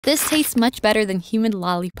This tastes much better than human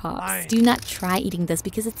lollipops. Do not try eating this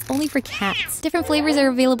because it's only for cats. Different flavors are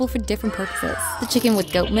available for different purposes. The chicken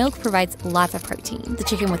with goat milk provides lots of protein. The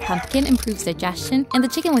chicken with pumpkin improves digestion. And the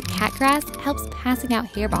chicken with cat grass helps passing out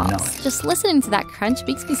hairballs. Just listening to that crunch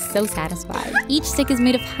makes me so satisfied. Each stick is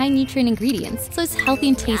made of high nutrient ingredients, so it's healthy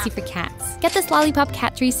and tasty for cats. Get this lollipop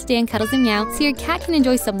cat treats today on Cuddles and Meow so your cat can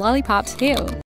enjoy some lollipops too.